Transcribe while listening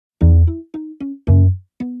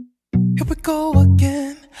Here we go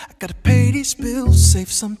again. I gotta pay these bills,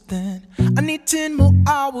 save something. I need 10 more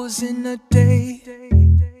hours in a day.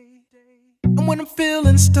 And when I'm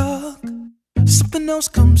feeling stuck, something else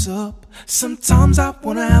comes up. Sometimes I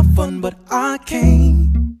wanna have fun, but I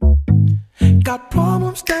can't. Got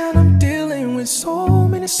problems that I'm dealing with. So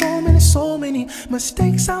many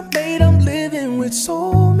mistakes I made. I'm living with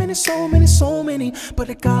so many,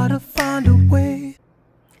 but I gotta find a way.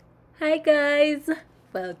 Hi guys,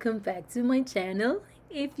 welcome back to my channel.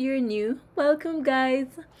 If you're new, welcome guys.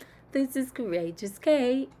 This is Courageous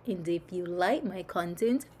K, and if you like my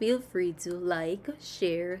content, feel free to like,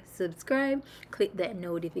 share, subscribe, click that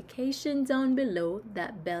notification down below,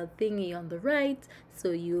 that bell thingy on the right,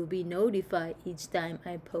 so you'll be notified each time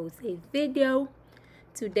I post a video.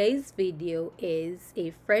 Today's video is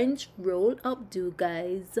a French roll updo,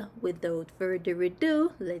 guys. Without further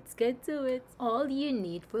ado, let's get to it. All you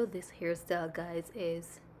need for this hairstyle, guys,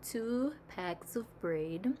 is 2 packs of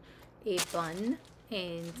braid, a bun,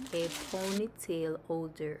 and a ponytail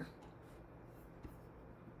holder.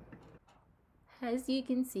 As you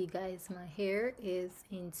can see, guys, my hair is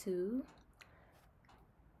into.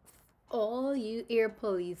 All you ear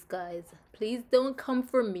police, guys, please don't come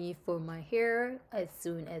for me for my hair. As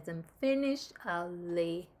soon as I'm finished, I'll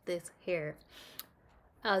lay this hair.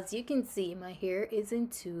 As you can see, my hair is in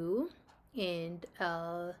 2, and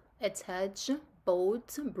I'll attach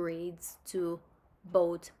both braids to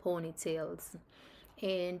both ponytails,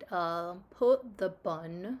 and I'll put the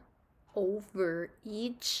bun over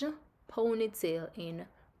each ponytail and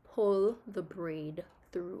pull the braid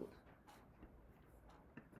through.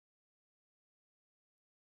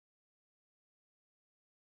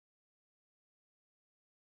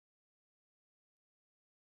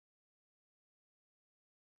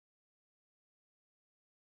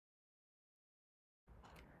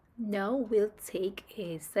 Now we'll take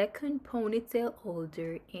a second ponytail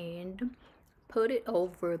holder and put it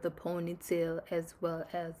over the ponytail as well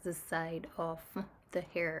as the side of the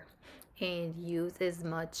hair, and use as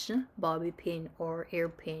much bobby pin or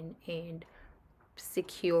hairpin and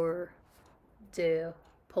secure the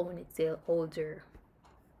ponytail holder.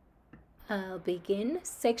 I'll begin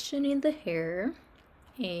sectioning the hair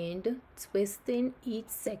and twisting each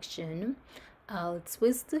section. I'll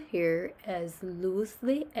twist the hair as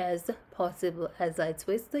loosely as possible. As I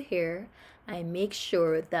twist the hair, I make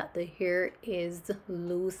sure that the hair is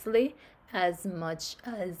loosely as much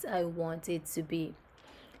as I want it to be.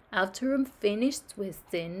 After I'm finished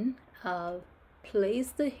twisting, I'll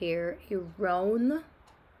place the hair around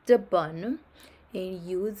the bun and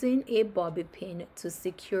using a bobby pin to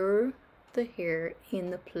secure the hair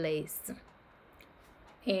in place.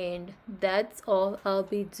 And that's all I'll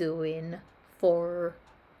be doing for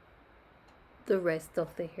the rest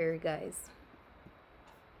of the hair, guys.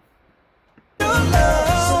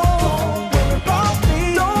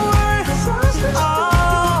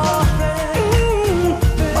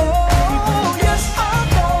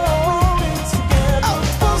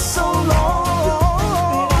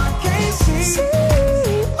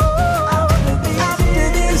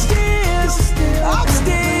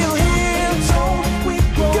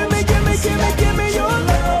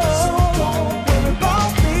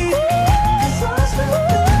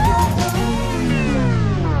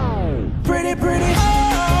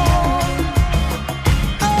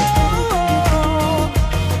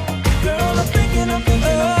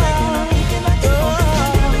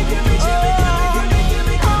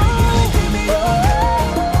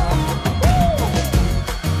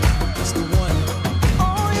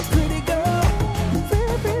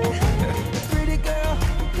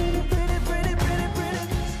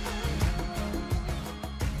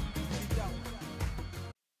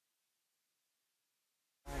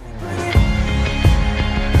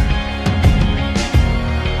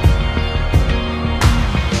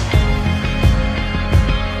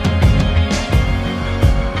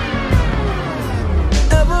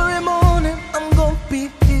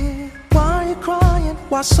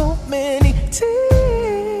 Why so many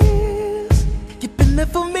tears? You've been there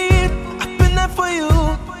for me, I've been there for you.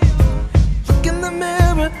 Look in the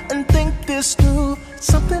mirror and think this through.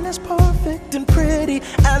 Something as perfect and pretty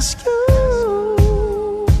as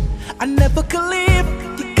you, I never could leave,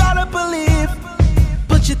 you gotta believe.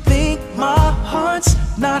 But you think my heart's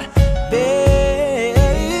not there,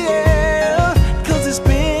 'cause it's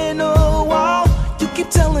been a while. You keep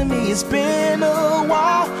telling me it's been a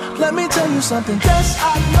while. Let me tell you something. Yes,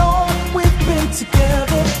 I know we've been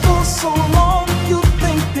together for so long. You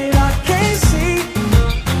think that I can't see?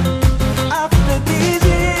 After these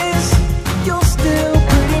years, you're still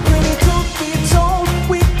pretty, truth be told.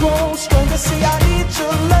 We've grown stronger. See, I need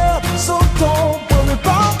your love so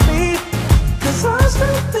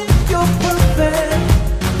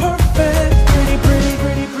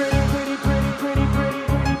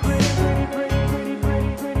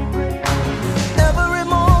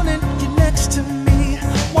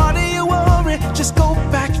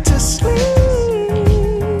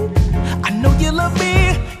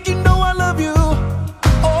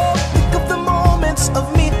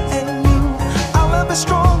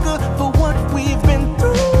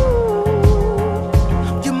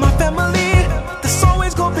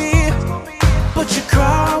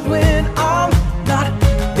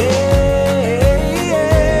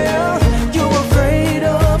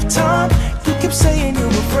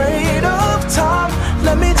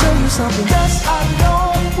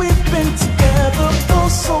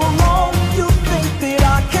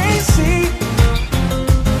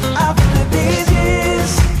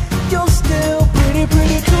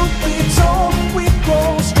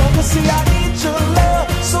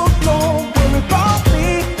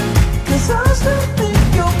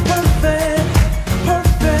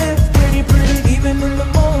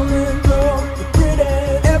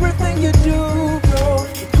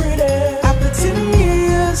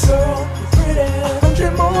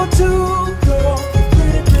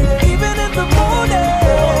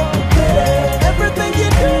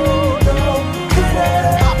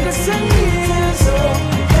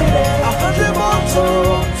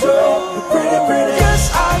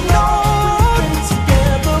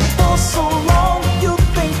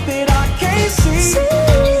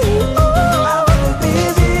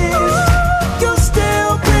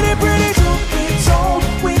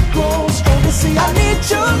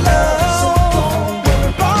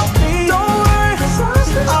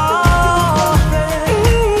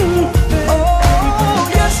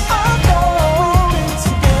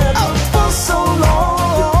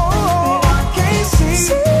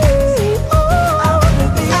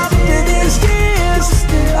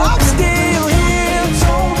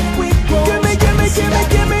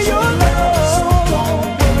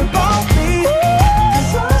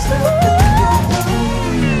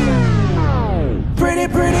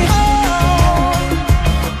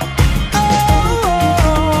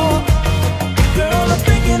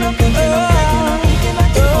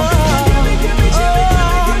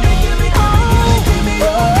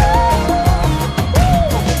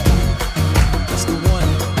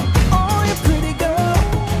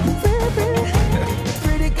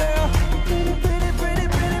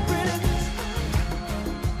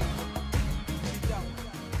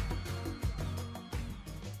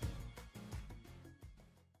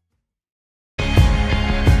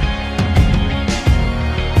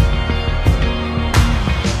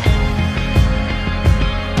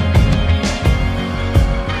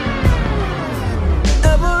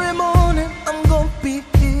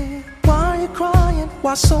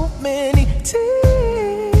why so many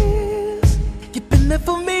tears. You've been there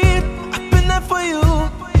for me, I've been there for you.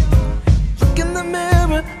 Look in the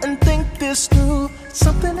mirror and think this through.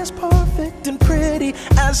 Something as perfect and pretty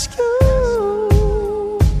as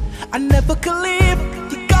you, I never could leave.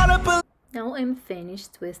 You gotta believe. Now I'm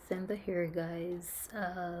finished twisting the hair, guys.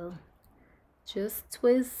 Just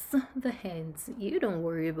twist the hands. You don't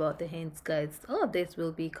worry about the hands, guys. All of this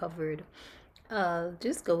will be covered.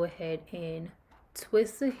 Just go ahead and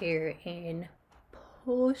twist the hair and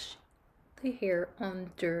push the hair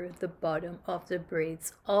under the bottom of the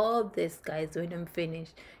braids. All this, guys, when I'm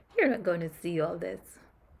finished, you're not gonna see all this.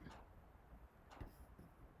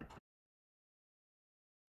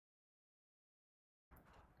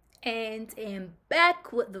 And I'm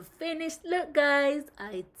back with the finished look, guys.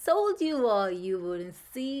 I told you all you wouldn't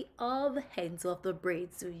see all the ends of the braid,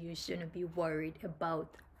 so you shouldn't be worried about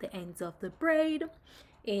the ends of the braid.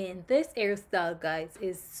 And this hairstyle, guys,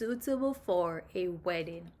 is suitable for a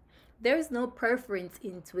wedding. There's no preference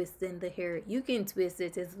in twisting the hair. You can twist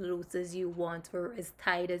it as loose as you want or as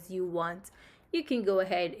tight as you want. You can go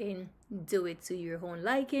ahead and do it to your own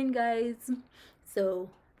liking, guys.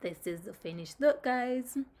 So this is the finished look,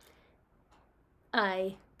 guys.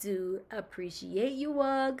 I do appreciate you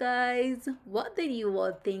all, guys. What did you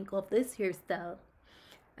all think of this hairstyle?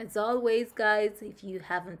 As always, guys, if you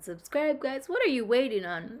haven't subscribed, guys, what are you waiting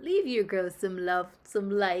on? Leave your girl some love, some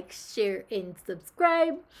like, share, and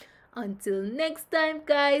subscribe. Until next time,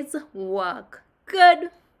 guys, walk good.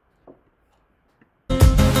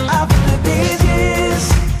 After these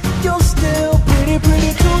years, you're still pretty,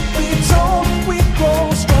 pretty, truth be told. We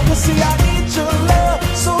grow stronger, see I